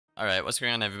Alright, what's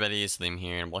going on everybody, it's Liam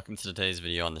here, and welcome to today's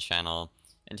video on the channel.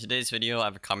 In today's video, I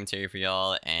have a commentary for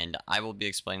y'all, and I will be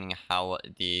explaining how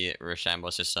the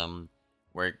Roshambo system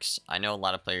works. I know a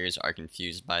lot of players are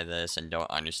confused by this and don't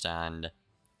understand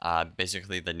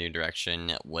basically the new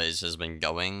direction Wiz has been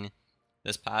going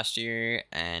this past year,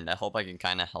 and I hope I can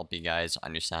kind of help you guys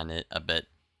understand it a bit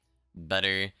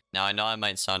better. Now, I know I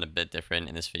might sound a bit different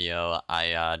in this video.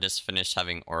 I just finished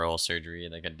having oral surgery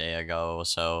like a day ago,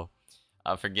 so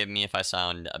forgive me if I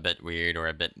sound a bit weird or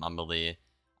a bit mumbly.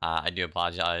 I do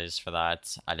apologize for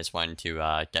that. I just wanted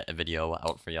to get a video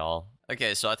out for y'all.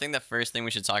 Okay, so I think the first thing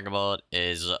we should talk about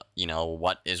is,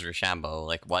 what is Roshambo?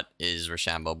 Like, what is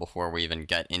Roshambo before we even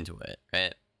get into it,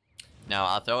 right? Now,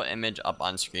 I'll throw an image up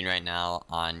on screen right now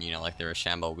on, like the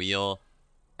Roshambo wheel.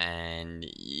 And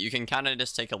you can kind of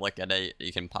just take a look at it.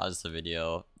 You can pause the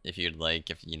video if you'd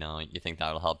like, if, you think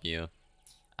that'll help you.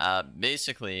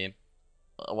 Basically,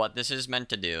 what this is meant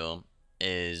to do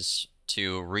is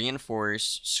to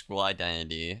reinforce school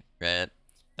identity, right?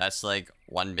 That's like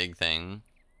one big thing.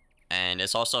 And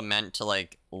it's also meant to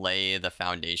like lay the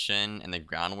foundation and the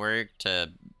groundwork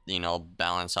to,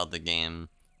 balance out the game,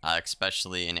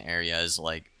 especially in areas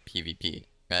like PvP,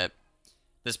 right?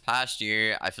 This past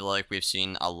year, I feel like we've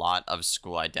seen a lot of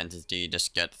school identity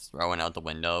just get thrown out the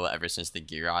window ever since the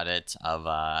gear audit of,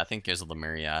 I think it was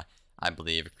Lemuria, I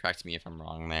believe. Correct me if I'm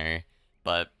wrong there.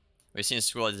 But we've seen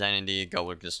school identity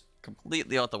go just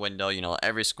completely out the window.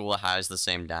 Every school has the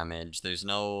same damage. There's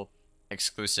no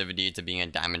exclusivity to being a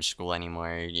damage school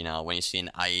anymore. When you see an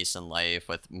ice and life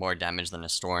with more damage than a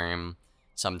storm,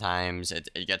 sometimes it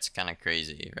gets kind of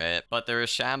crazy, right? But the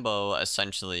Roshambo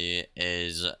essentially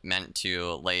is meant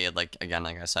to lay, like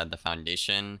I said, the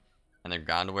foundation and the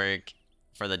groundwork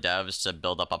for the devs to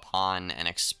build up upon and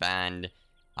expand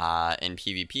in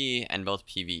PvP and both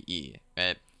PvE,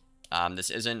 right? This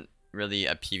isn't really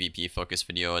a PvP focused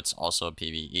video, it's also a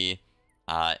PvE.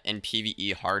 In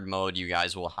PvE hard mode, you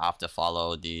guys will have to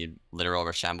follow the literal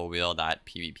Roshambo wheel that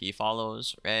PvP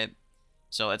follows, right?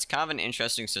 So it's kind of an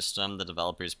interesting system the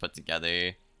developers put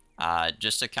together,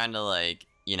 just to kind of like,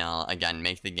 again,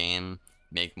 make the game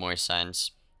make more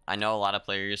sense. I know a lot of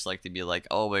players like to be like,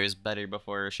 oh, it was better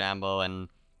before Roshambo, and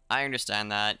I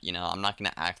understand that. I'm not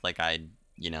going to act like I,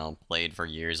 played for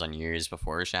years on years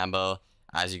before Roshambo.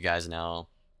 As you guys know,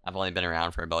 I've only been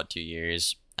around for about 2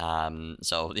 years.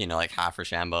 So, like half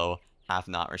Roshambo, half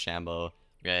not Roshambo,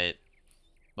 right?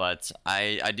 But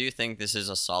I do think this is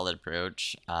a solid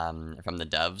approach from the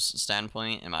devs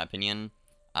standpoint, in my opinion.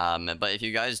 But if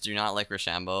you guys do not like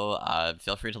Roshambo,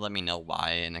 feel free to let me know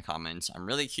why in the comments. I'm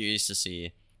really curious to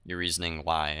see your reasoning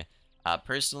why.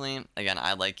 Personally, again,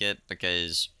 I like it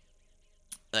because,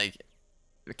 like,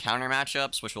 the counter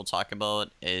matchups, which we'll talk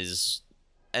about, is,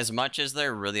 as much as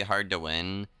they're really hard to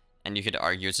win, and you could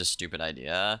argue it's a stupid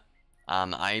idea,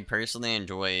 I personally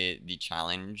enjoy the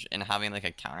challenge in having like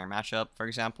a counter matchup, for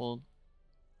example.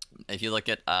 If you look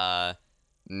at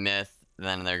Myth,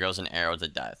 then there goes an arrow to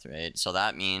death, right? So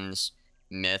that means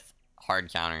Myth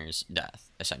hard counters death,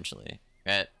 essentially,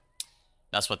 right?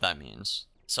 That's what that means.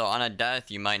 So on a death,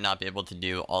 you might not be able to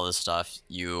do all the stuff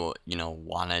you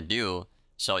want to do.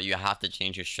 So you have to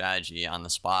change your strategy on the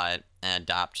spot and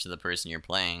adapt to the person you're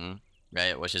playing,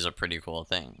 right? Which is a pretty cool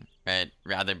thing, right?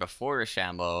 Rather before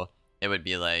Roshambo, it would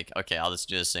be like, okay, I'll just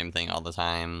do the same thing all the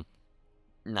time,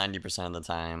 90% of the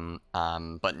time.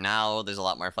 But now there's a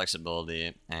lot more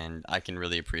flexibility, and I can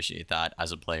really appreciate that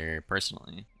as a player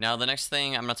personally. Now, the next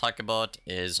thing I'm going to talk about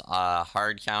is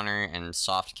hard counter and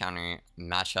soft counter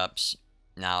matchups.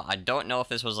 Now, I don't know if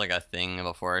this was like a thing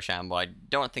before Roshambo. I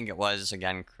don't think it was.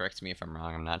 Again, correct me if I'm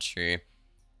wrong, I'm not sure.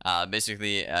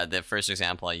 Basically, the first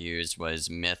example I used was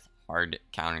Myth hard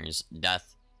counters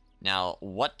death. Now,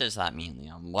 what does that mean,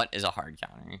 Liam? What is a hard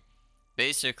counter?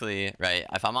 Basically, right,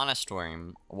 if I'm on a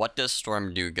Storm, what does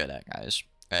Storm do good at, guys?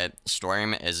 Right?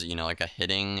 Storm is, like a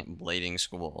hitting, blading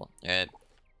school.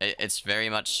 It's very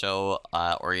much so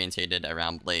orientated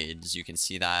around blades. You can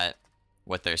see that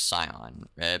with their Scion,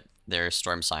 right? Their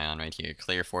Storm Scion right here.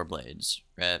 Clear 4 blades,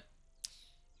 right?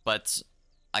 But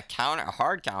a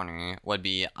hard counter would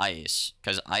be Ice,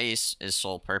 because Ice, is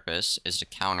sole purpose is to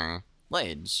counter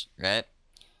blades, right?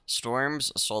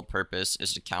 Storm's sole purpose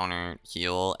is to counter,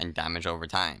 heal, and damage over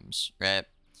times, right?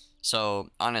 So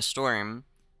on a Storm,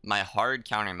 my hard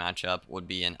counter matchup would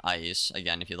be an Ice.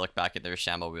 Again, if you look back at the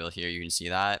Roshambo wheel here, you can see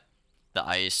that. The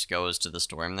Ice goes to the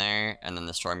Storm there, and then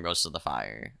the Storm goes to the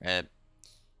Fire, right?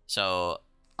 So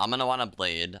I'm going to want a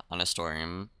Blade on a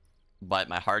Storm, but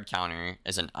my hard counter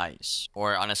is an Ice.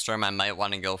 Or on a Storm, I might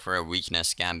want to go for a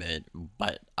weakness gambit,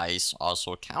 but Ice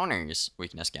also counters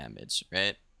weakness gambits,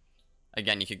 right?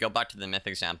 again, you could go back to the myth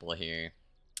example here.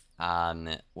 How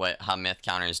myth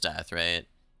counters death, right?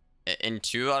 In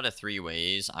 2 out of 3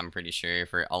 ways, I'm pretty sure,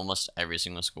 for almost every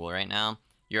single school right now,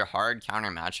 your hard counter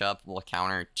matchup will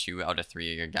counter 2 out of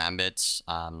 3 of your gambits.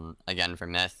 Again, for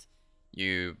myth,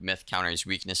 myth counters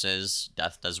weaknesses,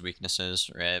 death does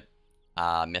weaknesses, right?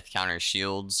 Myth counters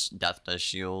shields, death does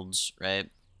shields, right?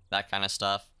 That kind of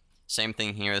stuff. Same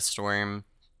thing here with storm.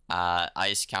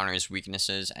 Ice counters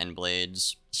weaknesses and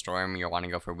blades. Storm, you'll want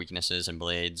to go for weaknesses and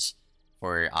blades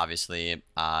for obviously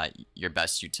your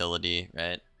best utility,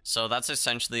 right? So that's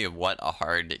essentially what a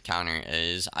hard counter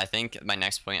is. I think my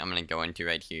next point I'm going to go into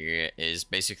right here is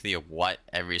basically what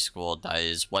every school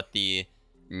does, what the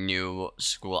new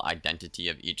school identity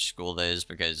of each school is,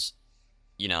 because,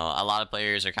 you know, a lot of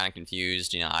players are kind of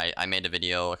confused. You know, I made a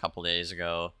video a couple days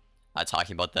ago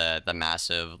talking about the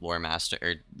massive lore master,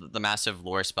 or the massive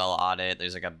lore spell audit.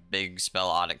 There's like a big spell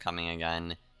audit coming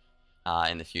again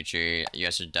in the future. You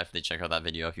guys should definitely check out that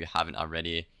video if you haven't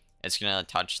already. It's gonna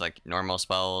touch like normal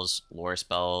spells, lore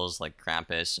spells like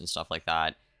Krampus and stuff like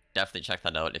that. Definitely check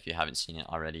that out if you haven't seen it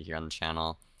already here on the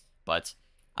channel. But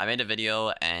I made a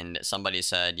video and somebody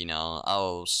said, you know,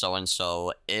 oh,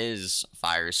 so-and-so is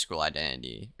Fire School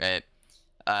Identity, right?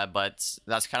 But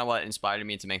that's kind of what inspired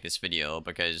me to make this video,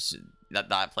 because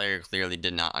that player clearly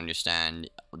did not understand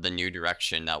the new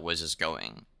direction that Wiz is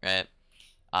going, right?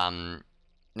 Now I'm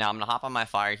gonna hop on my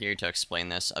fire here to explain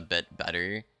this a bit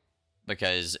better,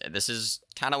 because this is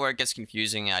kind of where it gets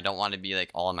confusing. I don't want to be like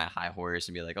all on my high horse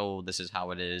and be like, oh, this is how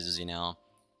it is, you know.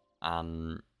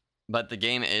 But the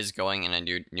game is going in a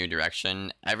new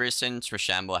direction. Ever since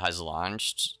Roshambo has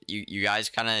launched, you guys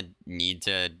kind of need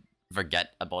to forget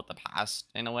about the past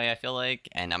in a way, I feel like,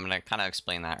 and I'm gonna kind of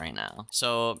explain that right now.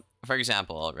 So, for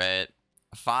example, right,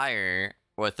 Fire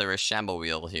with the Roshambo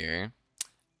wheel here.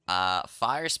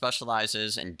 Fire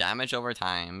specializes in damage over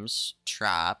times,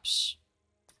 traps,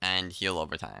 and heal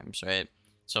over times, right?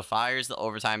 So Fire is the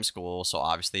overtime school, so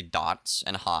obviously dots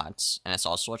and hots, and it's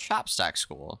also a trap stack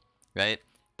school, right?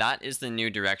 That is the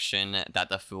new direction that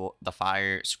the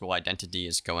Fire school identity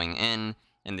is going in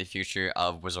the future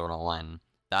of Wizard101.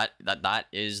 That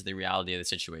is the reality of the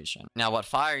situation. Now, what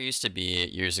Fire used to be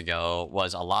years ago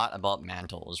was a lot about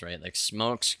mantles, right? Like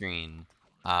Smokescreen.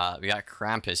 We got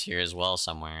Krampus here as well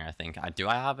somewhere, I think. Do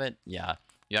I have it? Yeah.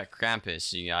 You got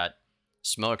Krampus, you got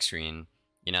Smokescreen.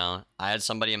 You know, I had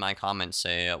somebody in my comments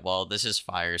say, well, this is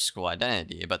Fire school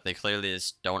identity, but they clearly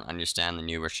just don't understand the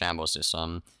new Roshambo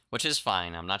system, which is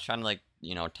fine. I'm not trying to, like,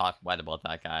 you know, talk bad about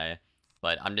that guy,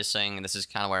 but I'm just saying this is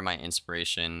kind of where my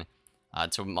inspiration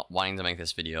to wanting to make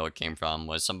this video came from,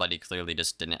 was somebody clearly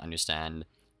just didn't understand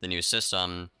the new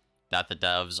system that the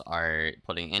devs are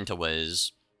putting into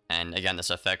Wiz. And again, this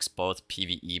affects both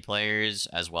PvE players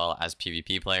as well as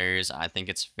PvP players. I think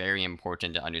it's very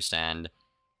important to understand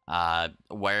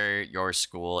where your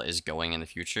school is going in the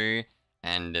future,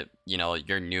 and, you know,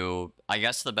 your new, I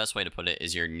guess the best way to put it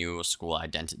is your new school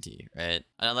identity, right?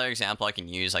 Another example I can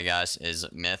use, I guess, is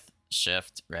Myth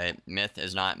Shift, right? Myth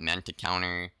is not meant to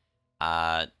counter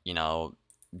you know,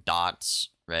 dots,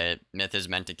 right? Myth is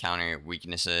meant to counter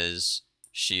weaknesses,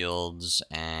 shields,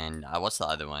 and what's the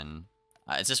other one?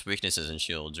 It's just weaknesses and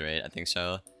shields, right? I think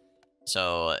so.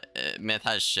 So Myth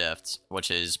has shift, which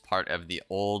is part of the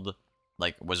old,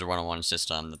 like, Wizard101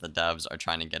 system that the devs are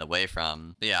trying to get away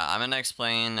from. But yeah, I'm gonna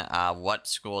explain what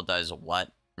school does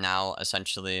what now,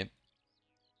 essentially.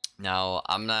 Now,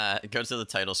 I'm gonna go to the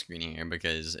title screen here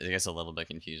because it gets a little bit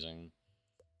confusing.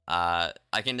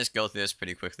 I can just go through this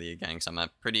pretty quickly again, because I'm a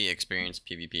pretty experienced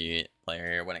PvP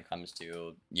player when it comes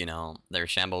to, you know, their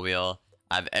Roshambo wheel.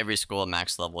 I have every school at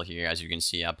max level here, as you can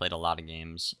see. I played a lot of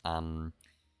games.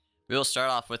 We will start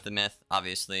off with the Myth,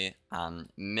 obviously.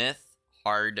 Myth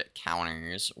hard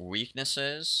counters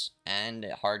weaknesses, and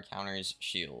hard counters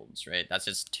shields, right? That's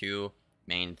its 2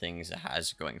 main things it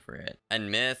has going for it.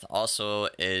 And Myth also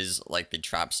is like the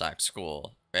trap stack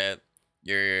school, right?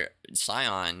 Your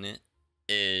Scion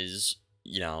is,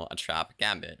 you know, a trap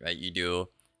gambit, right? You do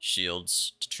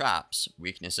shields to traps,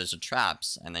 weaknesses to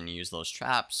traps, and then you use those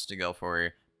traps to go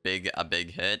for a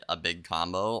big hit, a big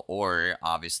combo, or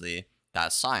obviously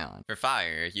that Scion. For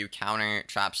Fire, you counter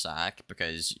trap stack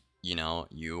because, you know,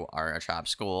 you are a trap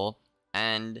school,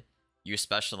 and you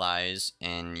specialize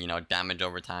in, you know, damage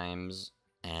over times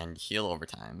and heal over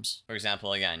times. For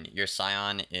example, again, your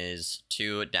Scion is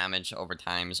 2 damage over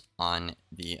times on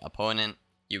the opponent.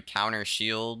 You counter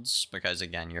shields because,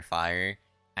 again, you're Fire,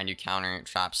 and you counter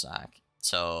trap stack.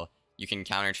 So you can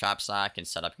counter trap stack and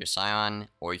set up your Scion,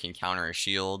 or you can counter a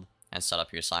shield and set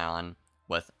up your Scion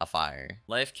with a Fire.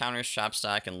 Life counters trap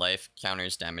stack, and life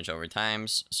counters damage over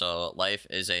times. So life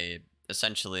is a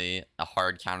essentially a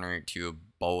hard counter to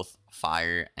both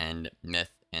fire and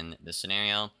myth in this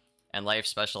scenario. And life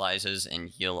specializes in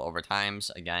heal over times.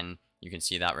 Again, you can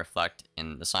see that reflect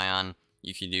in the Scion.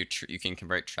 You can you can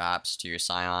convert traps to your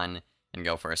Scion and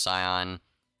go for a Scion.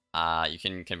 You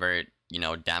can convert,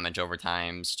 damage over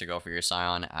times to go for your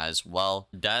Scion as well.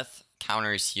 Death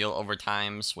counters heal over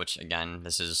times, which again,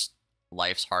 this is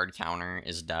life's hard counter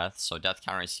is death. So death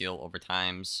counters heal over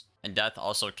times. And death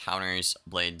also counters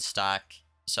blade stack.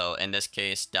 So in this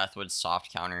case, death would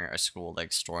soft counter a school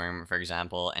like Storm, for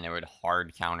example, and it would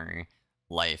hard counter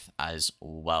life as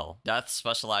well. Death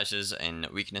specializes in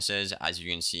weaknesses, as you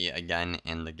can see again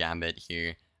in the gambit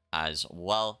here as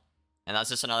well. And that's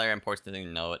just another important thing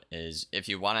to note is if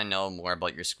you want to know more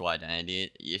about your school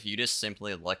identity, if you just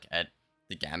simply look at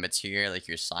the gambits here, like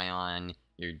your Scion,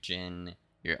 your Jin,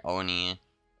 your Oni,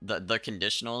 the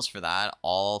conditionals for that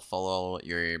all follow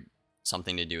your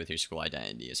something to do with your school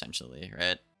identity, essentially,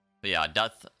 right? But yeah,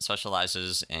 death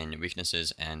specializes in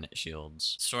weaknesses and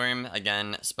shields. Storm,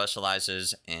 again,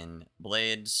 specializes in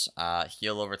blades.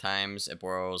 Heal over times, it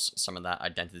borrows some of that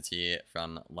identity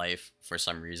from life for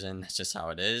some reason. That's just how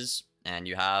it is. And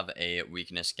you have a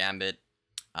weakness gambit.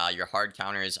 Your hard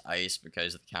counter is ice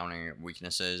because of the counter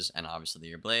weaknesses and obviously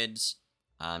your blades.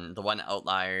 The one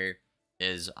outlier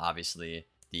is obviously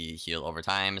the heal over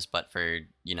times, but for,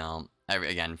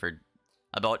 for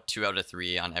about 2 out of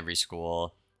 3 on every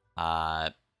school,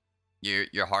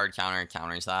 your hard counter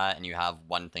counters that, and you have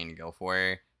one thing to go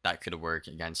for that could work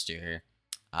against your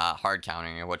hard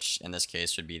counter, which in this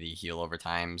case would be the heal over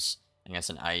times against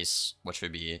an ice, which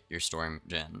would be your Storm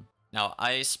Jin. Now,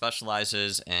 ice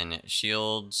specializes in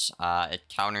shields. It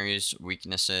counters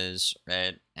weaknesses,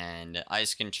 right? And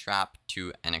ice can trap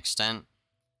to an extent.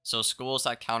 So schools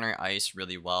that counter ice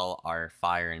really well are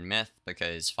fire and myth,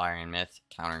 because fire and myth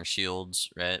counter shields,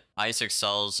 right? Ice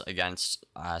excels against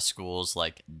schools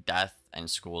like death and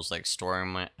schools like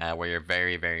storm, where you're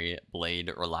very, very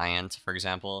blade reliant, for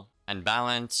example. And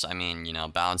balance, I mean,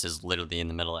 balance is literally in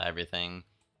the middle of everything.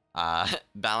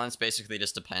 Balance basically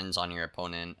just depends on your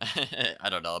opponent. I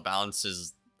don't know. Balance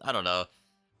is kind of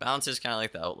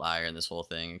like the outlier in this whole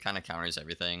thing. It kind of counters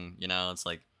everything. It's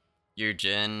like your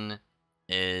Jin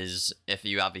is if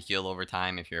you have a heal over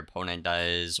time, if your opponent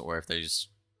does, or if there's,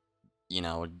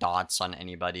 dots on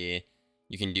anybody,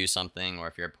 you can do something. Or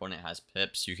if your opponent has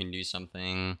pips, you can do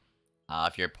something.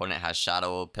 If your opponent has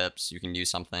shadow pips, you can do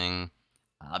something.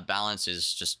 Balance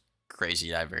is just crazy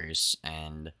diverse,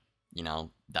 and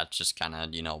that's just kind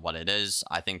of, what it is.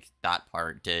 I think that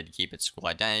part did keep its school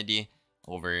identity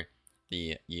over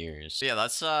the years. So yeah,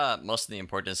 that's most of the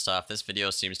important stuff. This video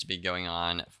seems to be going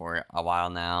on for a while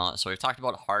now. So we've talked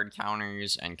about hard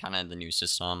counters and kind of the new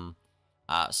system.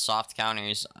 Soft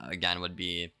counters, again, would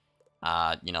be,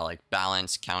 like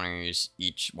balance counters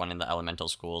each one in the elemental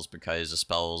schools, because the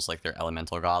spells like their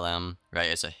elemental golem, right,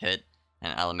 it's a hit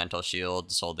and elemental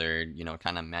shield, so they're,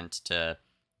 kind of meant to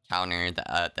counter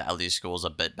the LD schools a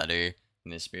bit better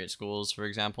than the spirit schools, for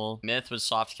example. Myth would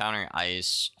soft counter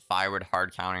ice, fire would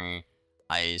hard counter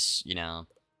ice,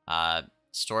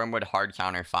 storm would hard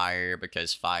counter fire,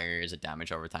 because fire is a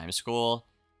damage over time school.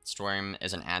 Storm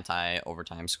is an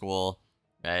anti-overtime school,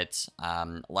 right?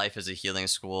 Life is a healing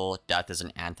school. Death is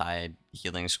an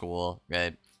anti-healing school,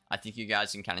 right? I think you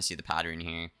guys can kind of see the pattern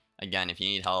here. Again, if you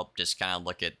need help, just kind of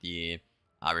look at the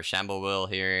Roshambo wheel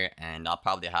here, and I'll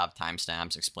probably have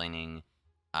timestamps explaining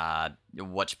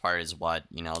which part is what,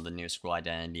 the new school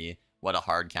identity, what a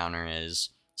hard counter is,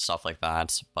 stuff like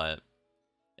that. But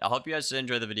I hope you guys did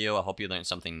enjoy the video. I hope you learned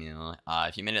something new.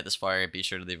 If you made it this far, be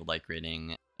sure to leave a like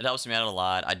rating. It helps me out a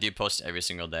lot. I do post every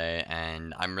single day,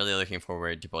 and I'm really looking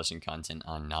forward to posting content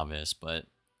on Novice. But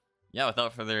yeah,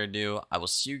 without further ado, I will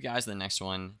see you guys in the next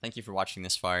one. Thank you for watching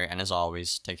this far, and as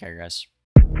always, take care, guys.